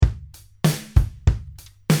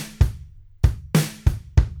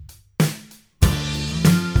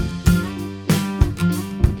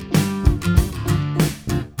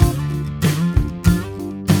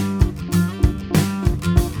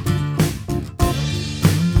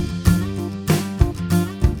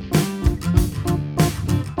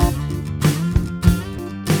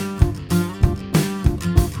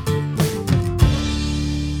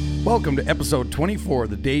Welcome to episode 24 of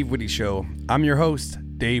the Dave Whitty Show. I'm your host,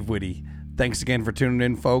 Dave Whitty. Thanks again for tuning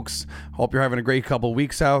in, folks. Hope you're having a great couple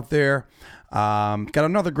weeks out there. Got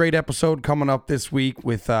another great episode coming up this week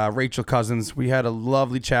with Rachel Cousins. We had a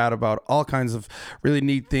lovely chat about all kinds of really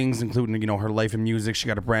neat things, including, her life and music. She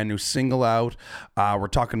got a brand new single out. We're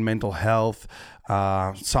talking mental health,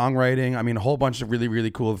 songwriting. A whole bunch of really, really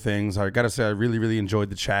cool things. I got to say, I really, really enjoyed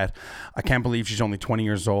the chat. I can't believe she's only 20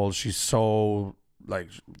 years old. She's so,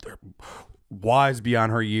 wise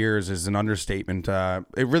beyond her years is an understatement. A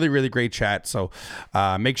really, really great chat. So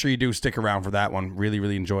make sure you do stick around for that one. Really,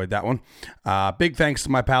 really enjoyed that one. Big thanks to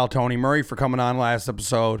my pal Tony Murray for coming on last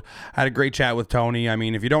episode. I had a great chat with Tony.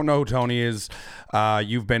 If you don't know who Tony is,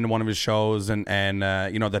 you've been to one of his shows and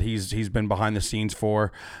that he's been behind the scenes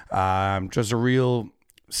for. Just a real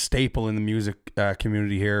staple in the music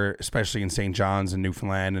community here, especially in St. John's and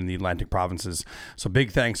Newfoundland and the Atlantic provinces. So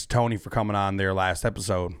big thanks to Tony for coming on there last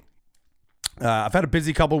episode. I've had a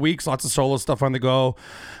busy couple weeks, lots of solo stuff on the go.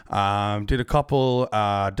 Did a couple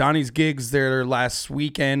Donnie's gigs there last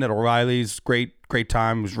weekend at O'Reilly's. Great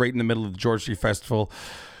time. It was right in the middle of the George Street Festival,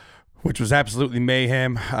 which was absolutely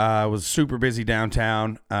mayhem. Was super busy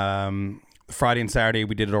downtown. Friday and Saturday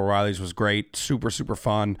we did at O'Reilly's, was great, super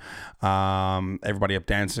fun. Everybody up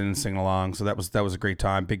dancing and singing along, so that was a great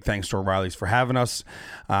time. Big thanks to O'Reilly's for having us.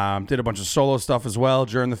 Did a bunch of solo stuff as well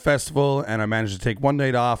during the festival, and I managed to take one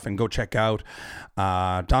night off and go check out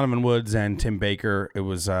Donovan Woods and Tim Baker. It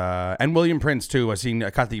was and William Prince too. I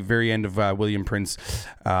caught the very end of William Prince.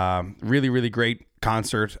 Really great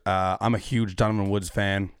concert. I'm a huge Donovan Woods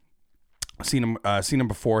fan. Seen him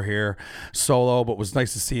before here solo, but was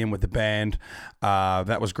nice to see him with the band.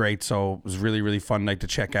 That was great. So it was really fun night to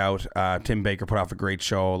check out. Tim Baker put off a great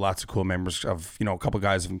show. Lots of cool members of a couple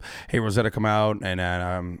guys from Hey Rosetta come out,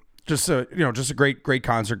 and just a great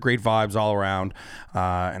concert, great vibes all around,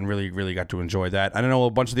 and really got to enjoy that. I know a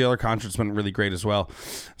bunch of the other concerts went really great as well.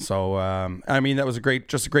 So that was a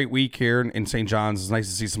great week here in St. John's. It's nice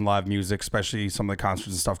to see some live music, especially some of the concerts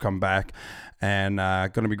and stuff coming back. And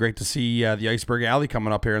going to be great to see the Iceberg Alley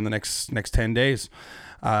coming up here in the next 10 days.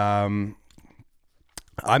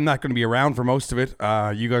 I'm not going to be around for most of it.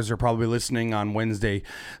 You guys are probably listening on Wednesday,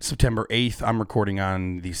 September 8th. I'm recording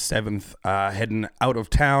on the 7th. Heading out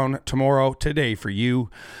of town today for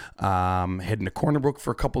you. Heading to Corner Brook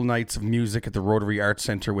for a couple nights of music at the Rotary Arts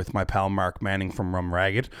Center with my pal Mark Manning from Rum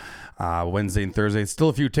Ragged. Wednesday and Thursday. Still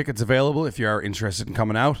a few tickets available if you are interested in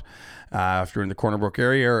coming out. If you're in the Corner Brook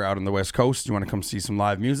area or out on the West Coast, you want to come see some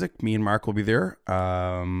live music, me and Mark will be there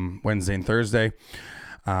Wednesday and Thursday.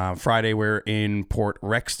 Friday, we're in Port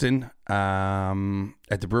Rexton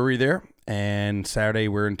at the brewery there. And Saturday,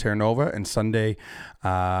 we're in Terranova. And Sunday,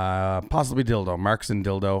 possibly Dildo. Mark's in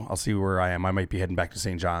Dildo. I'll see where I am. I might be heading back to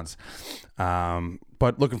St. John's.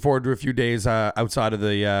 But looking forward to a few days outside of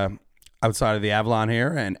the Avalon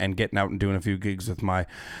here and getting out and doing a few gigs with my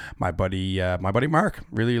buddy Mark.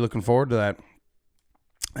 Really looking forward to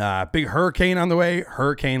that. Big hurricane on the way.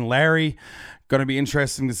 Hurricane Larry. Going to be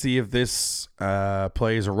interesting to see if this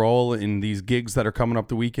plays a role in these gigs that are coming up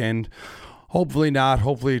the weekend. Hopefully not.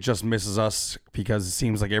 Hopefully it just misses us, because it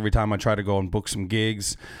seems like every time I try to go and book some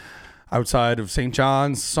gigs outside of St.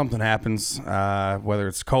 John's, something happens, whether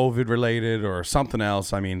it's COVID related or something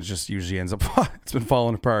else. It just usually ends up, it's been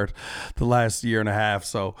falling apart the last year and a half.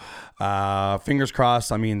 So fingers crossed.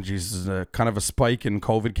 There's kind of a spike in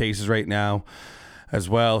COVID cases right now as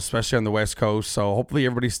well, especially on the West Coast. So hopefully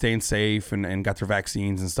everybody's staying safe and got their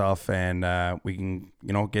vaccines and stuff, and we can,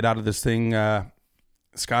 get out of this thing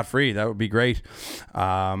scot-free. That would be great.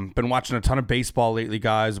 Been watching a ton of baseball lately,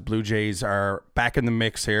 guys. The Blue Jays are back in the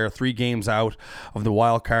mix here. 3 games out of the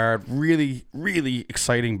wild card. Really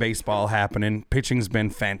exciting baseball happening. Pitching's been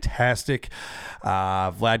fantastic.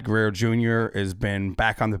 Vlad Guerrero Jr. has been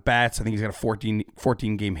back on the bats. I think he's got a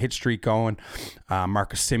 14 game hit streak going.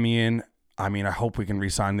 Marcus Semien, I hope we can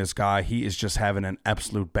re-sign this guy. He is just having an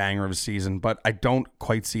absolute banger of a season, but I don't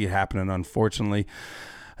quite see it happening, unfortunately.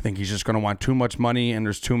 I think he's just going to want too much money, and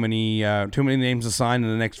there's too many names to sign in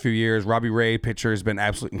the next few years. Robbie Ray, pitcher, has been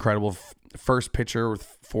absolutely incredible. First pitcher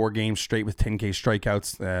with 4 games straight with 10K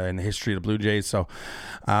strikeouts in the history of the Blue Jays. So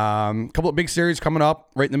a couple of big series coming up,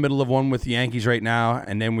 right in the middle of one with the Yankees right now.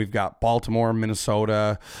 And then we've got Baltimore,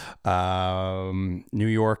 Minnesota, New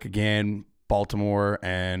York again, Baltimore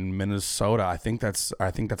and Minnesota. I think that's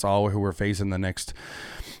all who we're facing in the next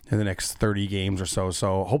 30 games or so.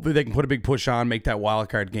 So hopefully they can put a big push on, make that wild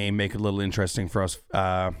card game, make it a little interesting for us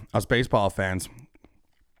baseball fans.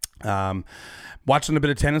 Watching a bit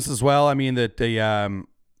of tennis as well. The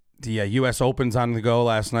The U.S. Open's on the go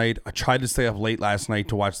last night. I tried to stay up late last night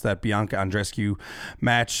to watch that Bianca Andreescu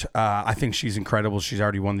match. I think she's incredible. She's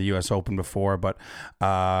already won the U.S. Open before, but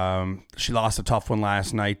she lost a tough one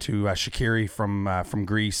last night to Shaqiri from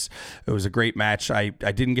Greece. It was a great match. I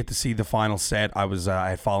didn't get to see the final set. I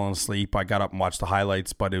had fallen asleep. I got up and watched the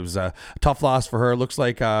highlights, but it was a tough loss for her. Looks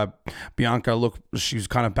like Bianca, she was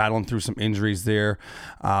kind of battling through some injuries there.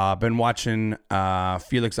 Been watching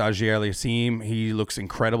Felix Auger-Aliassime. He looks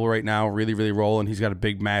incredible right now, really, really rolling. He's got a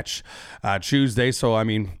big match Tuesday. So, I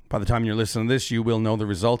mean, by the time you're listening to this, you will know the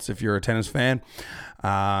results if you're a tennis fan.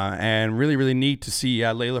 And really, really neat to see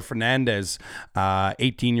Leylah Fernandez,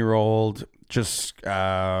 18-year-old, just,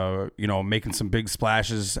 making some big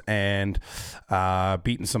splashes and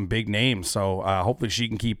beating some big names. So hopefully she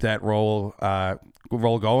can keep that roll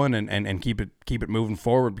going and keep it moving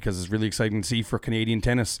forward, because it's really exciting to see for Canadian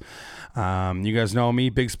tennis. You guys know me,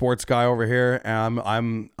 big sports guy over here.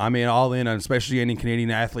 I'm in all in, and especially any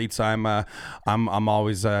Canadian athletes. I'm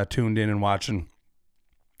always tuned in and watching.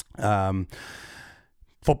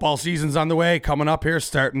 Football season's on the way, coming up here,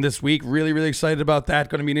 starting this week. Really, really excited about that.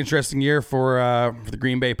 Going to be an interesting year for the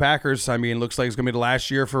Green Bay Packers. I mean, it looks like it's going to be the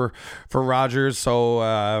last year for Rodgers. So,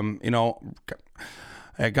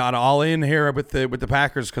 I got all in here with the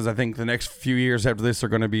Packers, because I think the next few years after this are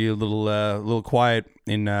going to be a little quiet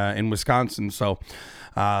in Wisconsin. So,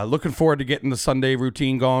 looking forward to getting the Sunday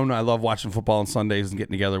routine going. I love watching football on Sundays and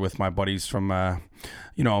getting together with my buddies from my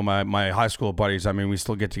high school buddies. I mean, we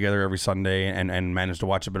still get together every Sunday and manage to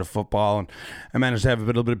watch a bit of football and manage to have a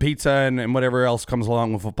little bit of pizza and whatever else comes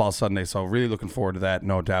along with football Sunday. So really looking forward to that,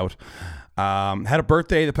 no doubt. Had a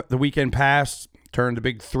birthday the weekend past, turned a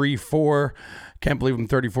big 34. Can't believe I'm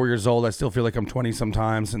 34 years old. I still feel like I'm 20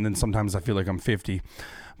 sometimes, and then sometimes I feel like I'm 50.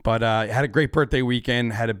 But had a great birthday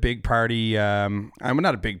weekend. Had a big party. I'm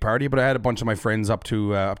not a big party, but I had a bunch of my friends up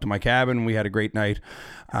to my cabin. We had a great night.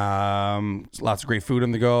 Lots of great food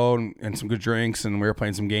on the go and some good drinks, and we were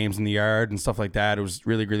playing some games in the yard and stuff like that. It was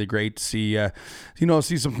really, really great to see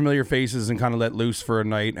see some familiar faces and kind of let loose for a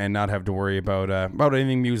night and not have to worry about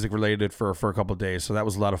anything music related for a couple of days. So that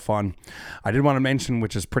was a lot of fun. I did want to mention,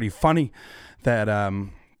 which is pretty funny, that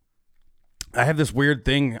I have this weird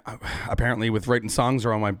thing, apparently, with writing songs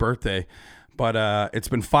around my birthday. But it's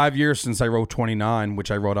been 5 years since I wrote 29,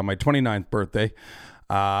 which I wrote on my 29th birthday.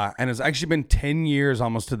 And it's actually been 10 years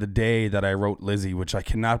almost to the day that I wrote Lizzie, which I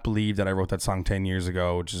cannot believe that I wrote that song 10 years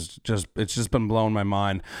ago, which is it's just been blowing my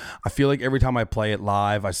mind. I feel like every time I play it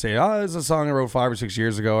live, I say, oh, this is a song I wrote 5 or 6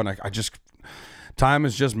 years ago. And I just, time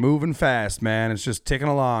is just moving fast, man. It's just ticking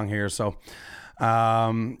along here. So,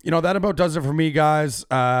 that about does it for me, guys.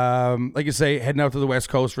 Like you say, heading out to the West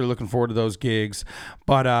Coast, really looking forward to those gigs.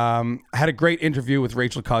 But I had a great interview with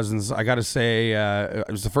Rachel Cousins. I got to say, it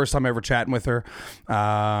was the first time ever chatting with her.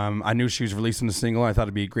 I knew she was releasing a single. I thought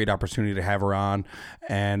it'd be a great opportunity to have her on.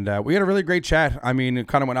 And we had a really great chat. I mean, it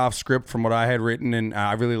kind of went off script from what I had written, and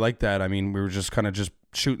I really liked that. I mean, we were just kind of just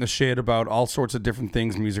shooting the shit about all sorts of different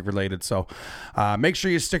things music related. So make sure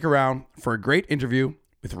you stick around for a great interview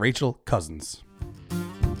with Rachel Cousins.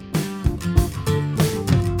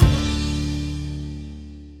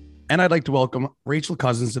 And I'd like to welcome Rachel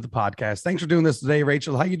Cousins to the podcast. Thanks for doing this today,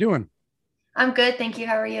 Rachel. How you doing? I'm good. Thank you.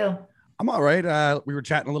 How are you? I'm all right. We were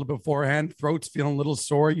chatting a little bit beforehand. Throat's feeling a little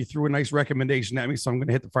sore. You threw a nice recommendation at me, so I'm going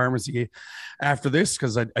to hit the pharmacy after this,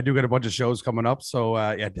 because I do got a bunch of shows coming up. So,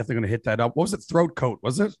 definitely going to hit that up. What was it? Throat Coat,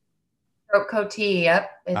 was it? Throat Coat tea. Yep.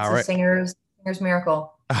 It's all a right. singer's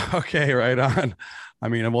miracle. Okay, right on. I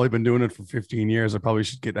mean, I've only been doing it for 15 years. I probably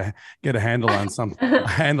should get a handle on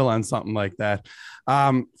something like that.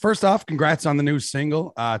 First off, congrats on the new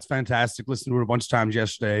single. It's fantastic. Listened to it a bunch of times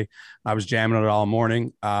yesterday. I was jamming it all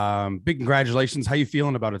morning. Big congratulations. How you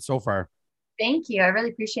feeling about it so far? Thank you. I really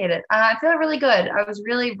appreciate it. I feel really good. I was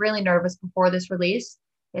really, really nervous before this release.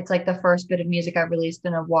 It's like the first bit of music I've released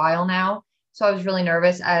in a while now. So I was really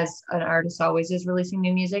nervous, as an artist always is releasing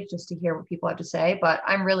new music, just to hear what people have to say. But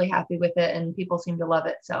I'm really happy with it, and people seem to love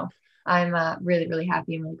it. So I'm really, really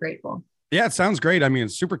happy and really grateful. Yeah, it sounds great. I mean,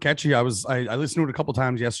 it's super catchy. I listened to it a couple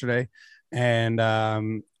times yesterday, and I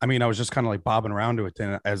was just kind of like bobbing around to it.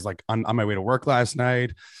 Then, as like on my way to work last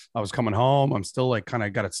night, I was coming home. I'm still like kind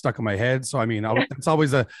of got it stuck in my head. So I mean, that's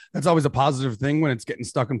always a positive thing when it's getting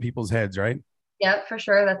stuck in people's heads, right? Yeah, for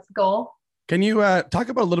sure. That's the goal. Can you talk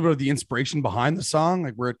about a little bit of the inspiration behind the song,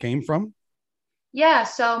 like where it came from? Yeah.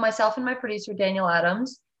 So myself and my producer, Daniel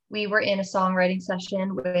Adams, we were in a songwriting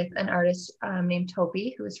session with an artist named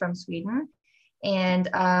Topi, who is from Sweden. And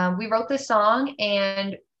we wrote this song,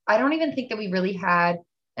 and I don't even think that we really had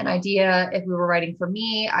an idea if we were writing for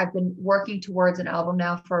me. I've been working towards an album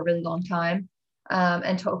now for a really long time.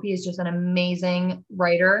 And Topi is just an amazing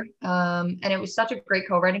writer. And it was such a great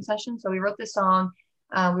co-writing session. So we wrote this song.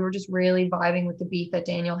 We were just really vibing with the beat that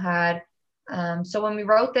Daniel had. So when we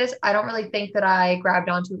wrote this, I don't really think that I grabbed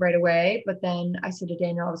onto it right away. But then I said to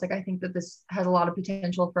Daniel, I was like, I think that this has a lot of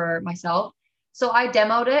potential for myself. So I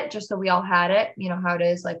demoed it just so we all had it. You know how it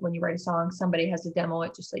is, like when you write a song, somebody has to demo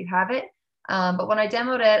it just so you have it. But when I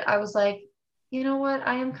demoed it, I was like, you know what?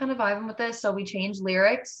 I am kind of vibing with this. So we changed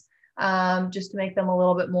lyrics just to make them a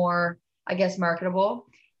little bit more, I guess, marketable.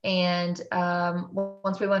 And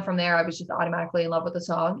once we went from there, I was just automatically in love with the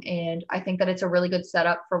song. And I think that it's a really good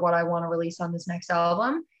setup for what I want to release on this next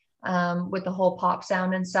album with the whole pop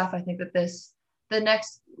sound and stuff. I think that the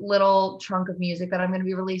next little chunk of music that I'm going to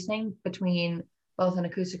be releasing between both an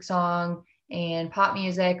acoustic song and pop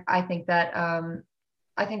music, I think that I'm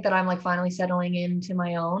like finally settling into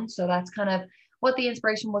my own. So that's kind of what the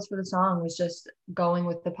inspiration was for the song, was just going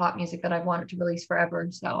with the pop music that I've wanted to release forever.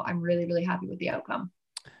 So I'm really, really happy with the outcome.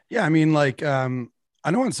 Yeah, I mean, like, I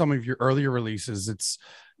know in some of your earlier releases, it's,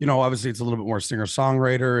 obviously it's a little bit more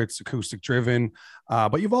singer-songwriter, it's acoustic driven,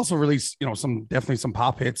 but you've also released, definitely some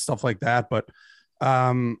pop hits, stuff like that. But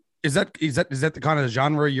um, is that the kind of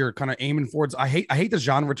genre you're kind of aiming for? I hate the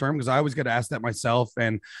genre term because I always get asked that myself,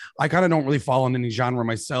 and I kind of don't really fall in any genre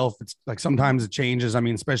myself. It's like sometimes it changes. I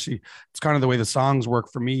mean, especially it's kind of the way the songs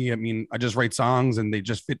work for me. I mean, I just write songs and they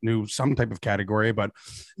just fit into some type of category. But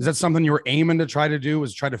is that something you were aiming to try to do?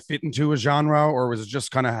 Was try to fit into a genre, or was it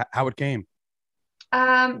just kind of how it came?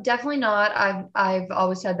 Definitely not. I've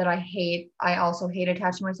always said that I also hate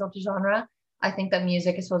attaching myself to genre. I think that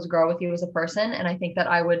music is supposed to grow with you as a person. And I think that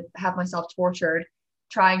I would have myself tortured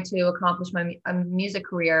trying to accomplish my music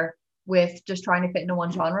career with just trying to fit into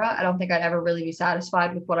one genre. I don't think I'd ever really be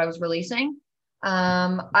satisfied with what I was releasing.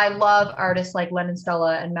 I love artists like Lennon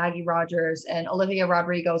Stella and Maggie Rogers and Olivia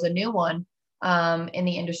Rodrigo is a new one in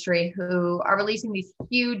the industry who are releasing these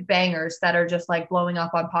huge bangers that are just like blowing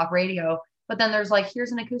up on pop radio. But then there's like,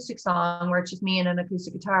 here's an acoustic song where it's just me and an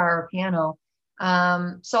acoustic guitar or piano.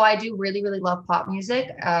 So I do really, really love pop music.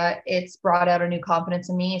 It's brought out a new confidence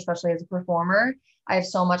in me, especially as a performer. I have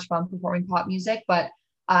so much fun performing pop music, but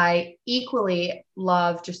I equally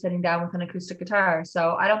love just sitting down with an acoustic guitar.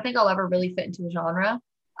 So I don't think I'll ever really fit into a genre.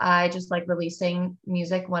 I just like releasing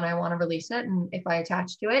music when I want to release it and if I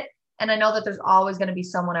attach to it. And I know that there's always going to be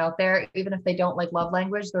someone out there, even if they don't like Love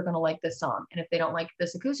Language, they're going to like this song. And if they don't like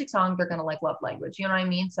this acoustic song, they're going to like Love Language. You know what I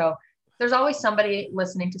mean? So there's always somebody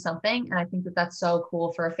listening to something. And I think that that's so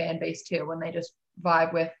cool for a fan base too, when they just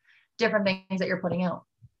vibe with different things that you're putting out.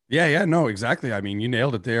 Yeah, yeah, no, exactly. I mean, you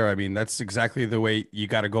nailed it there. I mean, that's exactly the way you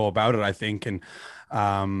got to go about it, I think. And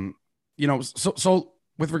um, so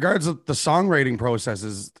with regards to the songwriting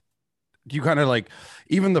processes, do you kind of like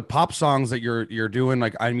even the pop songs that you're doing?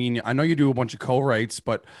 Like, I mean, I know you do a bunch of co-writes,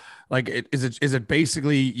 but like, is it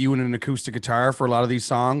basically you and an acoustic guitar for a lot of these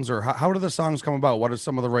songs, or how do the songs come about? What are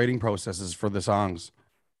some of the writing processes for the songs?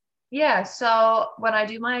 Yeah, so when I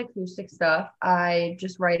do my acoustic stuff, I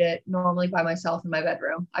just write it normally by myself in my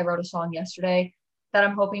bedroom. I wrote a song yesterday that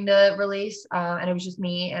I'm hoping to release, and it was just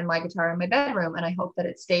me and my guitar in my bedroom, and I hope that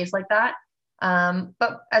it stays like that.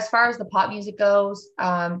 But as far as the pop music goes,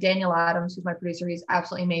 Daniel Adams, who's my producer, he's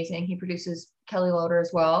absolutely amazing. He produces Kelly Loader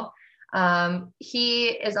as well. He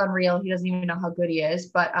is unreal. He doesn't even know how good he is,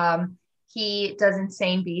 but he does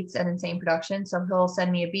insane beats and insane production. So he'll send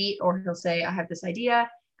me a beat or he'll say, I have this idea,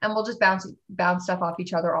 and we'll just bounce stuff off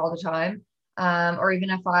each other all the time. Or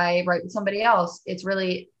even if I write with somebody else, it's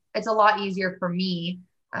a lot easier for me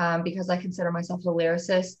because I consider myself a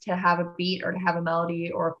lyricist to have a beat or to have a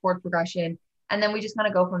melody or a chord progression. And then we just kind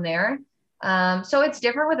of go from there. So it's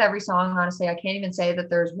different with every song. Honestly, I can't even say that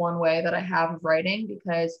there's one way that I have of writing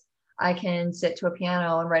because I can sit to a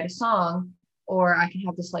piano and write a song, or I can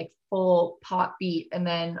have this like full pop beat. And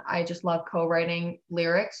then I just love co-writing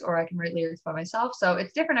lyrics, or I can write lyrics by myself. So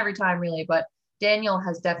it's different every time, really. But Daniel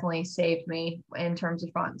has definitely saved me in terms of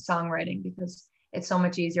songwriting because it's so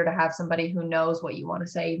much easier to have somebody who knows what you want to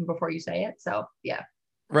say even before you say it. So yeah.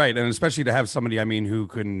 Right, and especially to have somebody, I mean, who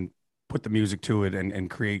can put the music to it and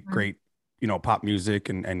create Mhm. great, pop music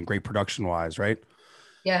and great production wise, right?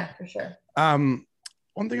 Yeah, for sure. Um,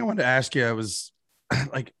 One thing I wanted to ask you was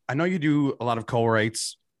like I know you do a lot of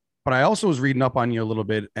co-writes, but I also was reading up on you a little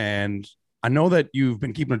bit, and I know that you've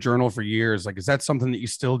been keeping a journal for years. Like, is that something that you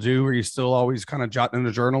still do? Are you still always kind of jotting in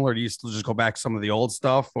a journal, or do you still just go back to some of the old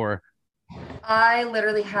stuff? Or I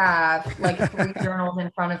literally have like three journals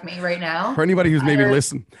in front of me right For now. anybody who's maybe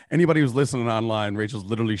There's anybody who's listening online, Rachel's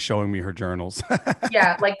literally showing me her journals.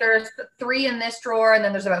 Yeah, like there's three in this drawer, and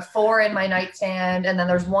then there's about four in my nightstand, and then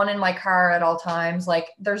there's one in my car at all times. Like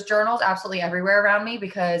there's journals absolutely everywhere around me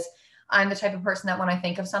because I'm the type of person that when I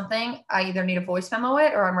think of something, I either need a voice memo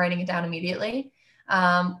it or I'm writing it down immediately.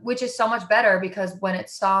 Which is so much better because when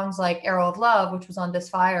it's songs like Arrow of Love, which was on This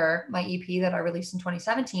Fire, my EP that I released in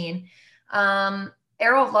 2017,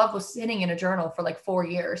 Arrow of Love was sitting in a journal for like 4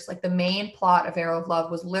 years. Like the main plot of Arrow of Love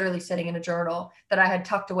was literally sitting in a journal that I had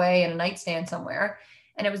tucked away in a nightstand somewhere.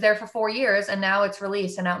 And it was there for 4 years. And now it's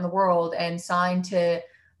released and out in the world and signed to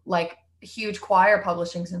like huge choir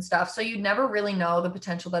publishings and stuff. So you never really know the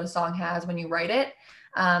potential that a song has when you write it.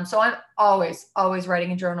 So I'm always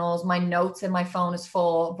writing in journals. My notes in my phone is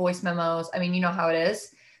full, voice memos. I mean, you know how it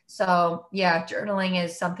is. So yeah, journaling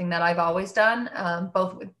is something that I've always done,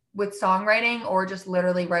 both with songwriting or just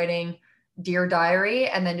literally writing Dear Diary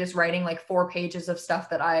and then just writing like 4 pages of stuff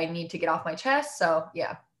that I need to get off my chest. So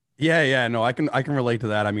yeah. Yeah, no, I can relate to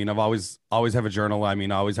that. I mean, I've always have a journal. I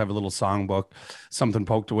mean, I always have a little songbook, something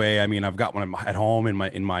poked away. I mean, I've got one at home in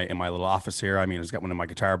my little office here. I mean, I've got one in my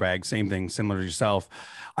guitar bag. Same thing, similar to yourself.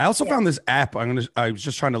 I also Yeah. found this app. I was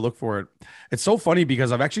just trying to look for it. It's so funny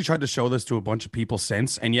because I've actually tried to show this to a bunch of people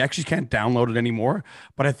since, and you actually can't download it anymore.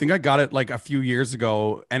 But I think I got it like a few years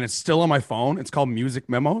ago, and it's still on my phone. It's called Music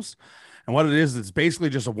Memos. And what it is, it's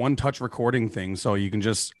basically just a one-touch recording thing. So you can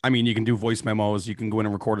just, I mean, you can do voice memos, you can go in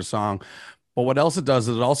and record a song. But what else it does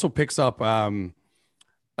is it also picks up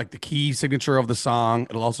like the key signature of the song.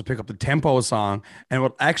 It'll also pick up the tempo of the song, and it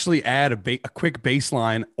will actually add a quick bass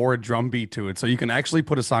line or a drum beat to it. So you can actually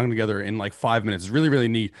put a song together in like 5 minutes. It's really, really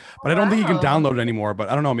neat. But I don't think you can Wow. download it anymore. But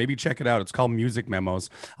I don't know. Maybe check it out. It's called Music Memos.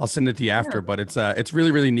 I'll send it to you after. Yeah, But it's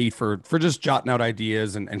really, really neat for just jotting out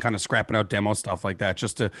ideas and kind of scrapping out demo stuff like that. for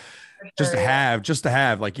Just to sure. Yeah.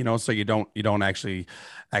 have like so you don't actually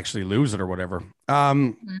lose it or whatever.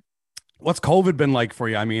 Mhm. What's COVID been like for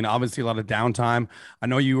you? I mean, obviously a lot of downtime. I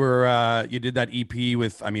know you did that EP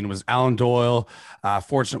with, I mean, it was Alan Doyle,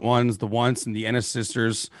 Fortunate Ones, The Once, and the Ennis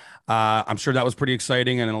Sisters. I'm sure that was pretty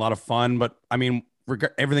exciting and a lot of fun. But I mean,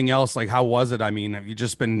 everything else, like, how was it? I mean, have you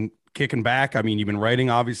just been kicking back? I mean, you've been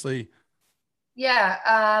writing, obviously.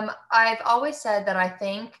 Yeah. I've always said that I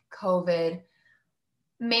think COVID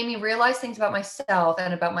made me realize things about myself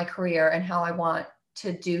and about my career and how I want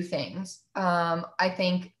to do things. I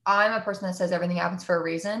think I'm a person that says everything happens for a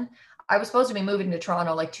reason. I was supposed to be moving to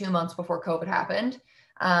Toronto like 2 months before COVID happened.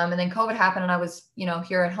 And then COVID happened and I was,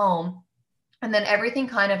 here at home. And then everything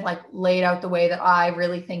kind of like laid out the way that I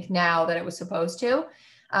really think now that it was supposed to.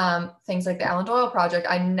 Things like the Alan Doyle project,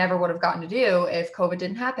 I never would have gotten to do if COVID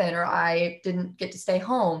didn't happen or I didn't get to stay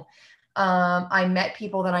home. I met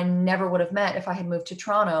people that I never would have met if I had moved to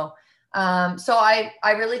Toronto. So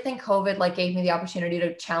I really think COVID like gave me the opportunity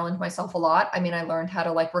to challenge myself a lot. I mean, I learned how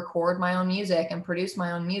to like record my own music and produce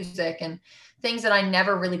my own music and things that I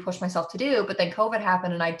never really pushed myself to do. But then COVID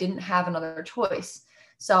happened and I didn't have another choice.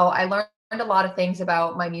 So I learned a lot of things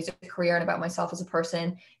about my music career and about myself as a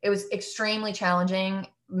person. It was extremely challenging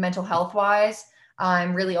mental health wise.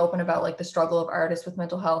 I'm really open about like the struggle of artists with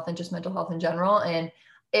mental health and just mental health in general. And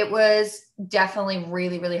it was definitely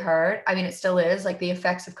really, really hard. I mean, it still is. Like the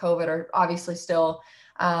effects of COVID are still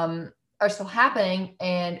happening,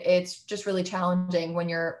 and it's just really challenging when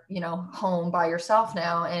you're, home by yourself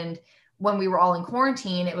now. And when we were all in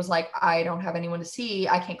quarantine, it was like I don't have anyone to see.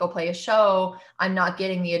 I can't go play a show. I'm not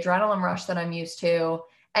getting the adrenaline rush that I'm used to,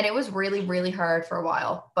 and it was really, really hard for a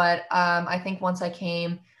while. But I think once I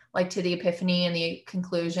came like to the epiphany and the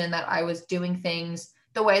conclusion that I was doing things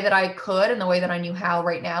the way that I could and the way that I knew how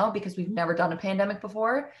right now, because we've never done a pandemic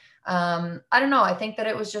before. I don't know. I think that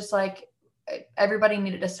it was just like everybody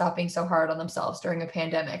needed to stop being so hard on themselves during a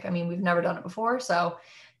pandemic. I mean, we've never done it before. So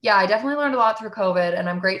yeah, I definitely learned a lot through COVID and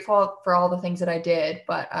I'm grateful for all the things that I did,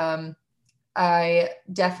 but I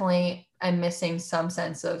definitely am missing some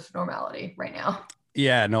sense of normality right now.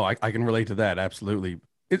 Yeah, no, I can relate to that. Absolutely.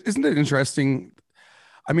 Isn't it interesting?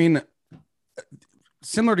 I mean,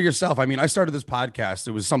 similar to yourself, I mean, I started this podcast.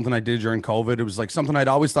 It was something I did during COVID. It was like something I'd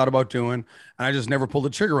always thought about doing, and I just never pulled the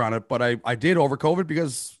trigger on it. But I did over COVID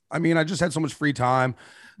because I mean, I just had so much free time.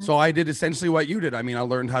 So I did essentially what you did. I mean, I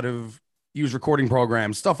learned how to use recording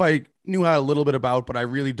programs, stuff I knew how a little bit about, but I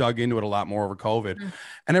really dug into it a lot more over COVID. Mhm.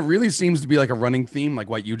 And it really seems to be like a running theme, like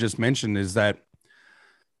what you just mentioned, is that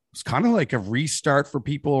it's kind of like a restart for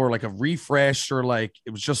people or like a refresh or like it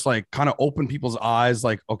was just like kind of open people's eyes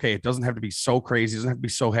like okay, it doesn't have to be so crazy, it doesn't have to be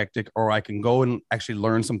so hectic, or I can go and actually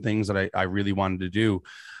learn some things that I really wanted to do.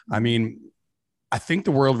 I mean, I think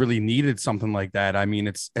the world really needed something like that. I mean,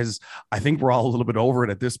 it's as I think we're all a little bit over it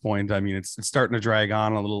at this point. I mean, it's starting to drag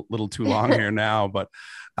on a little too long here now, but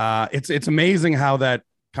it's amazing how that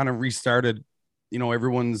kind of restarted,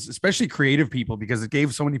 everyone's, especially creative people, because it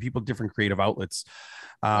gave so many people different creative outlets.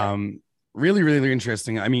 Yeah. Um, really, really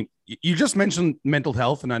interesting. I mean, you just mentioned mental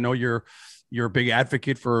health, and I know you're a big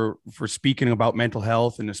advocate for speaking about mental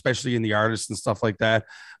health, and especially in the artists and stuff like that.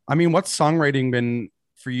 I mean, what's songwriting been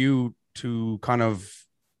for you to kind of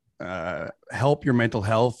help your mental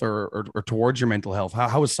health, or towards your mental health?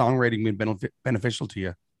 How has songwriting been beneficial to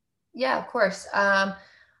you? Yeah, of course.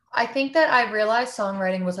 I think that I realized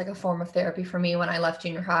songwriting was like a form of therapy for me when I left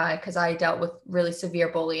junior high because I dealt with really severe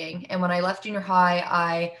bullying. And when I left junior high,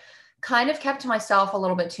 I kind of kept to myself a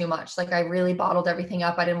little bit too much. Like I really bottled everything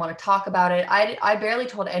up. I didn't want to talk about it. I barely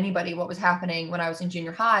told anybody what was happening when I was in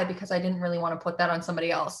junior high because I didn't really want to put that on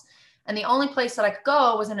somebody else. And the only place that I could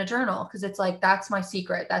go was in a journal because it's like, that's my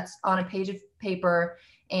secret. That's on a page of paper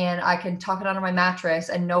and I can tuck it under my mattress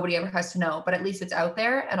and nobody ever has to know, but at least it's out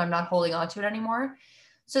there and I'm not holding on to it anymore.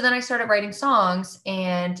 So then I started writing songs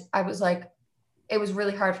and I was like, it was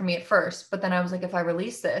really hard for me at first, but then I was like, if I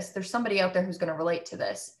release this, there's somebody out there who's going to relate to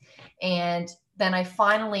this. And then I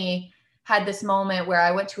finally had this moment where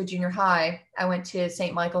I went to a junior high. I went to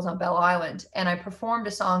St. Michael's on Bell Island and I performed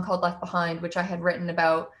a song called Left Behind, which I had written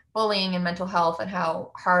about bullying and mental health and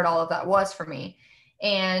how hard all of that was for me.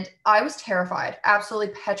 And I was terrified,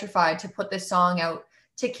 absolutely petrified to put this song out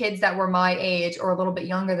to kids that were my age or a little bit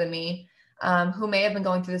younger than me, who may have been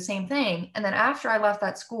going through the same thing. And then after I left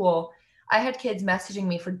that school, I had kids messaging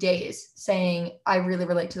me for days saying, I really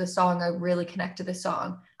relate to this song. I really connect to this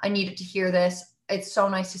song. I needed to hear this. It's so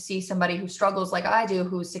nice to see somebody who struggles like I do,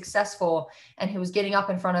 who's successful and who's getting up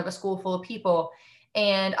in front of a school full of people.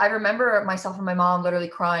 And I remember myself and my mom literally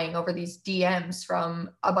crying over these DMs from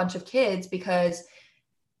a bunch of kids because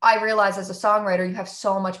I realize as a songwriter, you have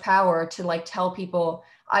so much power to like tell people,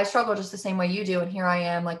 I struggle just the same way you do. And here I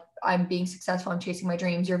am, like I'm being successful. I'm chasing my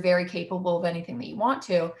dreams. You're very capable of anything that you want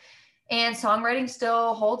to. And songwriting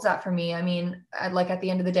still holds that for me. I mean, like at the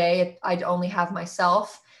end of the day, I'd only have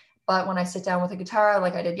myself. But when I sit down with a guitar,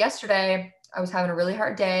 like I did yesterday, I was having a really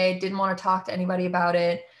hard day, didn't want to talk to anybody about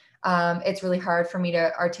it. It's really hard for me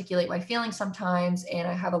to articulate my feelings sometimes. And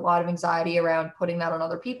I have a lot of anxiety around putting that on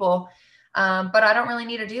other people. But I don't really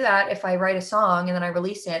need to do that if I write a song and then I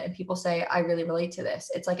release it and people say, I really relate to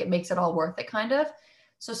this. It's like it makes it all worth it, kind of.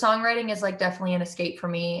 So songwriting is like definitely an escape for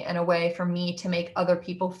me and a way for me to make other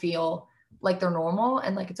people feel like they're normal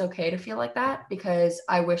and like it's okay to feel like that, because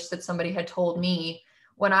I wish that somebody had told me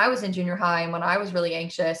when I was in junior high and when I was really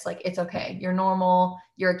anxious, like it's okay, you're normal,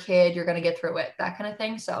 you're a kid, you're going to get through it, that kind of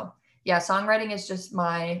thing. So yeah, songwriting is just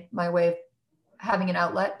my way of having an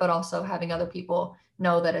outlet, but also having other people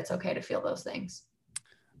know that it's okay to feel those things.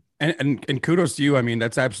 And kudos to you. I mean,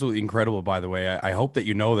 that's absolutely incredible, by the way. I hope that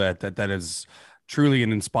you know that is truly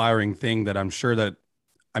an inspiring thing, that I'm sure that,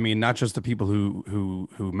 I mean, not just the people who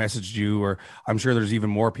messaged you, or I'm sure there's even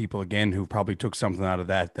more people again who probably took something out of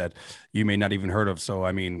that you may not even heard of. So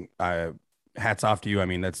I mean, hats off to you. I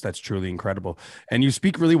mean, that's truly incredible. And you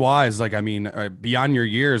speak really wise. Like, I mean, beyond your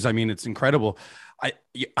years. I mean, it's incredible. Are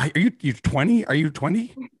you 20? Are you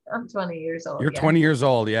 20? I'm 20 years old. You're Yeah. 20 years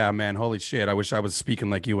old. Yeah, man. Holy shit. I wish I was speaking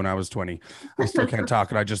like you when I was 20. I still can't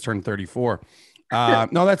talk, and I just turned 34.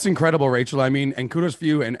 No, that's incredible, Rachel. I mean, and kudos for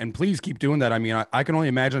you. And please keep doing that. I mean, I can only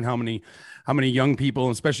imagine how many young people,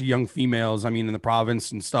 especially young females, I mean, in the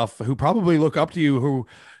province and stuff, who probably look up to you, who,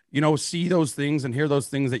 see those things and hear those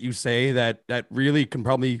things that you say, that really can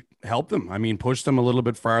probably help them. I mean, push them a little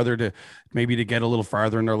bit farther, to maybe to get a little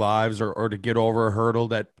farther in their lives, or to get over a hurdle,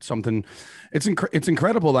 that something, it's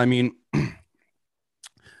incredible. I mean,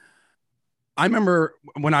 I remember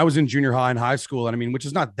when I was in junior high and high school, and I mean, which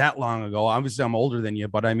is not that long ago. Obviously, I'm older than you,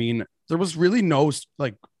 but I mean, there was really no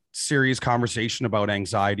like serious conversation about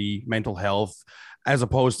anxiety, mental health, as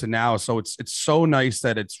opposed to now. So it's so nice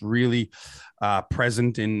that it's really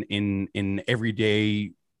present in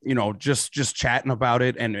everyday, just chatting about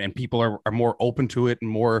it, and people are more open to it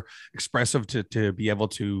and more expressive to be able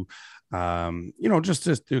to just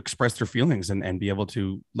to express their feelings, and be able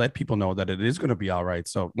to let people know that it is going to be all right.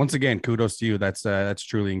 So once again, kudos to you. That's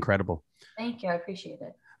truly incredible. Thank you. I appreciate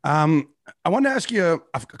it. Um, I want to ask you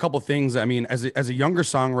a couple of things. I mean, as a younger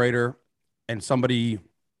songwriter, and somebody,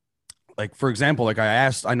 like, for example, like I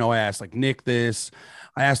asked like Nick this,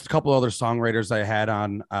 I asked a couple other songwriters I had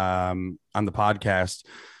on the podcast.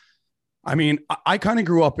 I mean, I kind of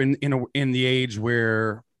grew up in the age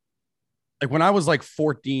where, like, when I was like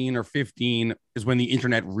 14 or 15 is when the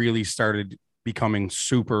internet really started becoming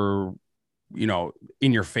super you know,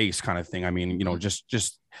 in your face kind of thing. I mean, you know,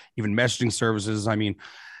 just even messaging services. I mean,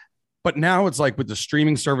 but now it's like with the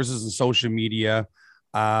streaming services and social media,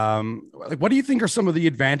 like what do you think are some of the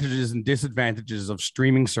advantages and disadvantages of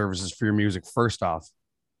streaming services for your music first off?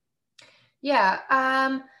 Yeah.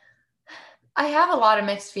 I have a lot of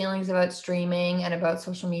mixed feelings about streaming and about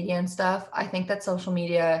social media and stuff. I think that social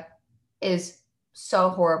media is so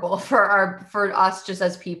horrible for us just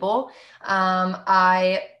as people.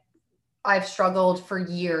 I've struggled for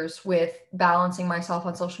years with balancing myself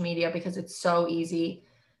on social media because it's so easy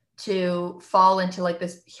to fall into like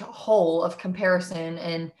this hole of comparison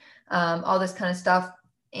and all this kind of stuff.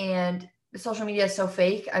 And social media is so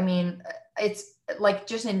fake. I mean, it's like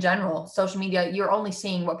just in general, social media, you're only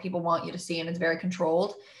seeing what people want you to see, and it's very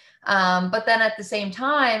controlled. But then at the same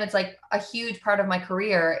time, it's like a huge part of my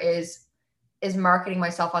career is marketing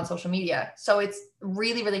myself on social media. So it's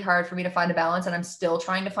really, really hard for me to find a balance. And I'm still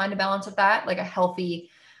trying to find a balance of that, like a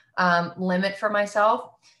healthy limit for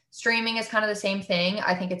myself. Streaming is kind of the same thing.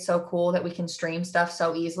 I think it's so cool that we can stream stuff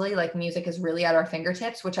so easily. Like music is really at our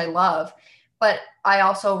fingertips, which I love. But I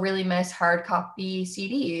also really miss hard copy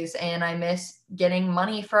CDs, and I miss getting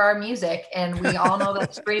money for our music. And we all know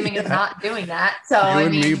that streaming is Yeah, not doing that. So, you I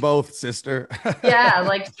and me mean, both, sister. yeah,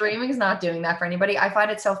 like streaming is not doing that for anybody. I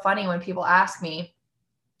find it so funny when people ask me,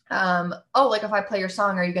 oh, like if I play your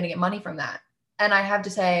song, are you going to get money from that? And I have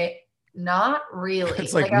to say, not It's really.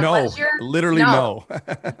 like Like, unless no, you're, literally no, no.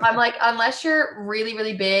 I'm like, unless you're really,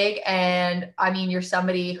 really big and I mean, you're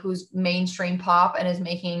somebody who's mainstream pop and is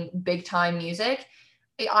making big time music,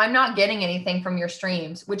 I'm not getting anything from your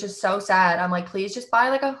streams, which is so sad. I'm like, please just buy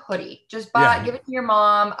like a hoodie, just buy, Yeah, give it to your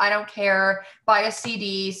mom. I don't care. Buy a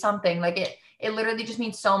CD, something like it literally just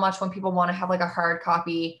means so much when people want to have like a hard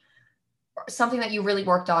copy, something that you really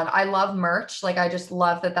worked on. I love merch. Like, I just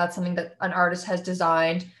love that that's something that an artist has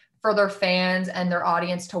designed for their fans and their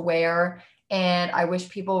audience to wear. And I wish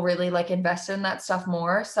people really like invested in that stuff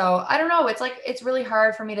more. So I don't know. It's like, it's really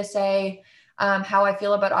hard for me to say how I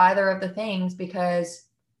feel about either of the things, because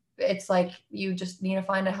it's like you just need to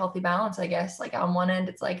find a healthy balance, I guess. Like on one end,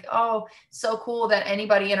 it's like, oh, so cool that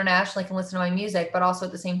anybody internationally can listen to my music, but also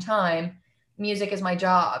at the same time, music is my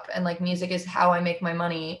job, and like music is how I make my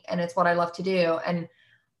money, and it's what I love to do. And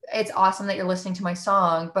it's awesome that you're listening to my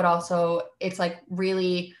song, but also it's like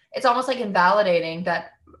really, it's almost like invalidating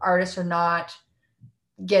that artists are not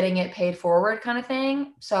getting it paid forward kind of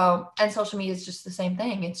thing. So, and social media is just the same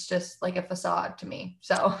thing. It's just like a facade to me.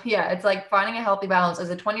 So yeah, it's like finding a healthy balance. As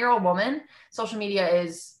a 20-year-old woman, social media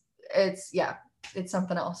is, yeah, it's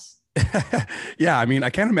something else. yeah. I mean, I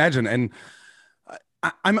can't imagine, and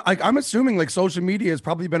I'm assuming like social media has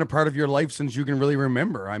probably been a part of your life since you can really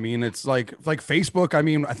remember. I mean, it's like Facebook. I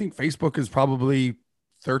mean, I think Facebook is probably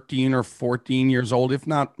 13 or 14 years old, if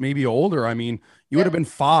not maybe older. I mean, you would have Yep. been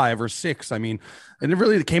 5 or 6. I mean, and it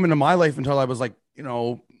really came into my life until I was like, you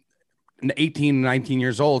know, 18, 19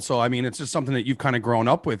 years old. So I mean, it's just something that you've kind of grown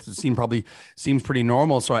up with. It probably seems pretty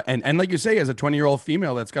normal. So and like you say, as a 20-year-old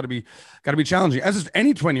female, that's got to be challenging. As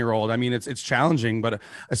any 20-year-old, I mean, it's challenging, but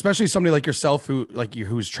especially somebody like yourself who like you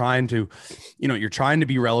who's trying to, you know, you're trying to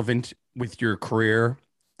be relevant with your career,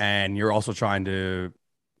 and you're also trying to,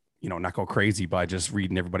 you know, not go crazy by just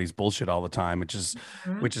reading everybody's bullshit all the time, which is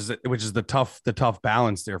Mhm. which is the tough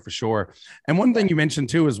balance there for sure. And one thing Yeah. you mentioned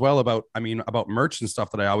too as well about, I mean, about merch and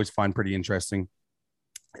stuff that I always find pretty interesting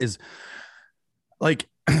is like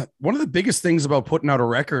one of the biggest things about putting out a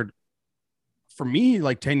record for me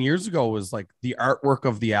like 10 years ago was like the artwork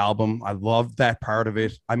of the album. I loved that part of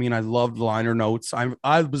it. I mean, I loved liner notes.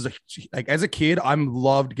 I was like, as a kid, I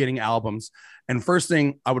loved getting albums, and first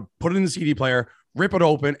thing I would put it in the CD player, rip it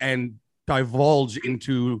open, and divulge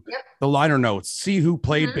into Yep. the liner notes, see who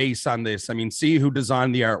played Mhm. bass on this. I mean, see who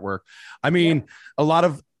designed the artwork. I Yep. mean, a lot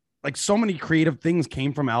of like so many creative things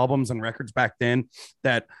came from albums and records back then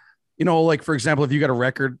that, you know, like for example, if you got a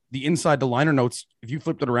record, the inside the liner notes, if you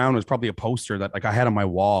flipped it around, was probably a poster that like I had on my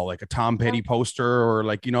wall, like a Tom Petty Yep. poster, or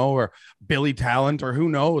like, you know, or Billy Talent, or who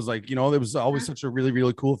knows, like, you know, it was always Mhm. such a really,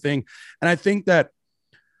 really cool thing. And I think that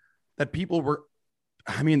people were,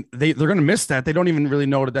 I mean, they're going to miss that. They don't even really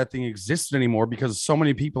know that thing existed anymore because so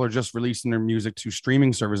many people are just releasing their music to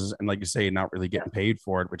streaming services. And like you say, not really getting Yep. paid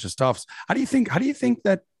for it, which is tough. How do you think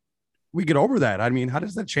that we get over that? I mean, how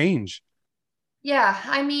does that change? Yeah.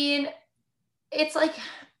 I mean, it's like,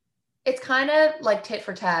 it's kind of like tit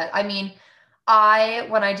for tat. I mean,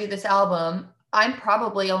 when I do this album, I'm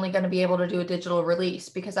probably only going to be able to do a digital release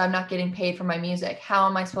because I'm not getting paid for my music. How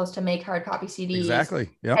am I supposed to make hard copy CDs Exactly.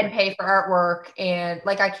 Yep. and pay for artwork? And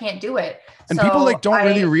like, I can't do it. And people So like don't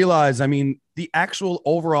really realize, I mean, the actual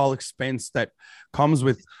overall expense that comes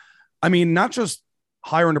with I mean, not just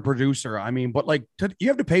hiring a producer. I mean, but like you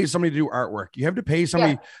have to pay somebody to do artwork. You have to pay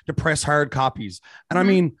somebody Yeah. to press hard copies. And I Hmm.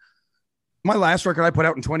 mean, my last record I put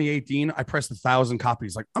out in 2018, I pressed 1,000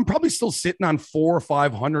 copies. Like I'm probably still sitting on 400 or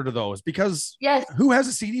 500 of those because Yes. who has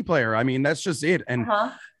a CD player? I mean, that's just it. And Uh-huh.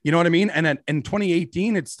 you know what I mean? And in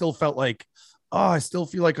 2018, it still felt like, oh, I still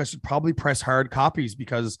feel like I should probably press hard copies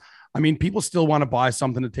because I mean, people still want to buy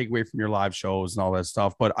something to take away from your live shows and all that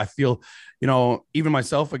stuff. But I feel, even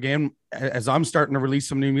myself again, as I'm starting to release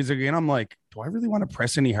some new music again, I'm like, do I really want to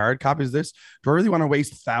press any hard copies of this? Do I really want to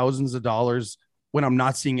waste thousands of dollars when I'm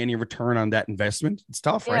not seeing any return on that investment? It's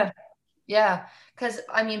tough, right? Yeah. Yeah. Because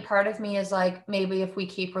I mean, part of me is like, maybe if we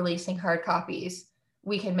keep releasing hard copies,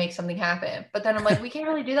 we can make something happen. But then I'm like, we can't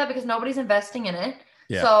really do that because nobody's investing in it.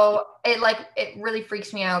 Yeah. So it really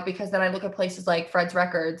freaks me out because then I look at places like Fred's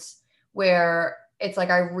Records where it's like,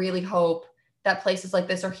 I really hope that places like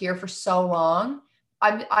this are here for so long.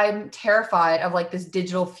 I'm terrified of like this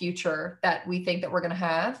digital future that we think that we're going to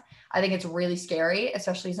have. I think it's really scary,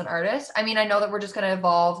 especially as an artist. I mean, I know that we're just going to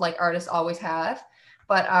evolve like artists always have,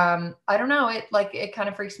 but I don't know. It kind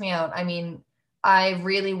of freaks me out. I mean, I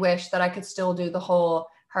really wish that I could still do the whole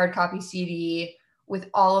hard copy CD with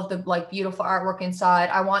all of the like beautiful artwork inside.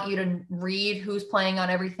 I want you to read who's playing on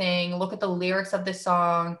everything, look at the lyrics of this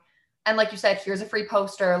song. And like you said, here's a free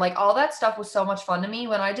poster. Like all that stuff was so much fun to me.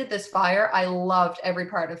 When I did this fire, I loved every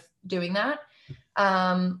part of doing that.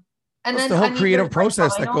 And That's then the whole I mean, creative with like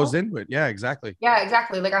process that goes vinyl, into it. Yeah, exactly. yeah,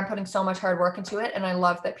 exactly. Like I'm putting so much hard work into it, and I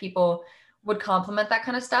love that people would compliment that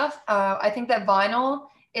kind of stuff. I think that vinyl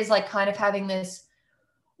is like kind of having this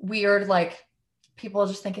weird, like people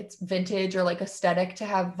just think it's vintage or like aesthetic to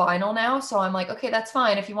have vinyl now. So I'm like, okay, that's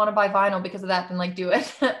fine. If you want to buy vinyl because of that, then like do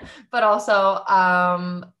it. But also,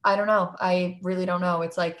 I don't know. I really don't know.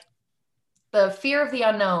 It's like the fear of the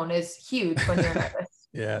unknown is huge when you're an artist.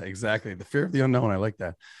 Yeah, exactly. The fear of the unknown. I like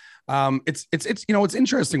that. It's it's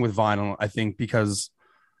interesting with vinyl, I think, because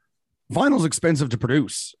vinyl's expensive to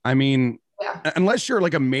produce. I mean, Yeah. unless you're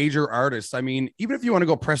like a major artist, I mean, even if you want to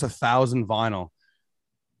go press 1,000 vinyl,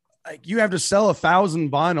 like you have to sell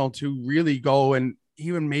 1,000 vinyl to really go and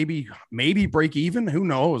even maybe break even. Who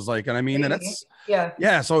knows? Like, and I mean, and that's Yeah.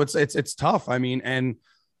 yeah. So it's tough. I mean, and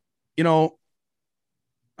you know,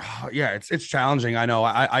 yeah, it's challenging. I know.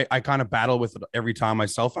 I kind of battle with it every time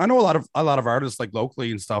myself. I know a lot of artists like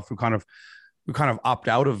locally and stuff who kind of opt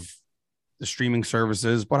out of the streaming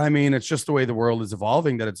services, but I mean, it's just the way the world is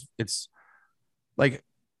evolving that it's like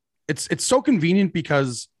it's so convenient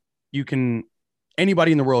because you can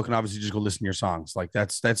anybody in the world can obviously just go listen to your songs. Like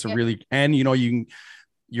that's a Yeah. really and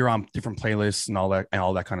you're on different playlists and all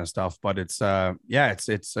that kind of stuff. But it's where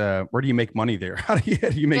do you make money there? How do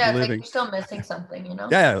you make a Yeah. It's like living? you're still missing something, you know?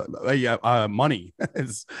 Yeah, money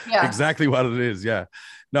is Yeah. exactly what it is. Yeah,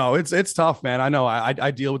 no, it's tough, man. I know.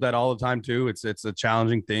 I deal with that all the time too. It's a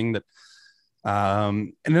challenging thing that,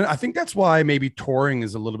 and then I think that's why maybe touring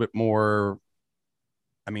is a little bit more.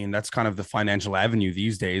 I mean, that's kind of the financial avenue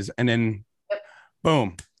these days. And then, Yep.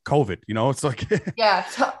 boom, COVID. It's like Yeah.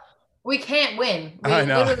 So we can't win. We I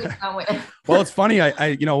know. literally can't win. Well, it's funny.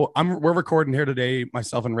 We're recording here today,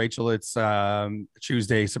 myself and Rachel. It's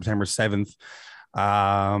Tuesday, September 7th.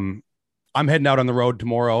 I'm heading out on the road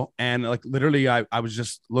tomorrow. And like literally, I was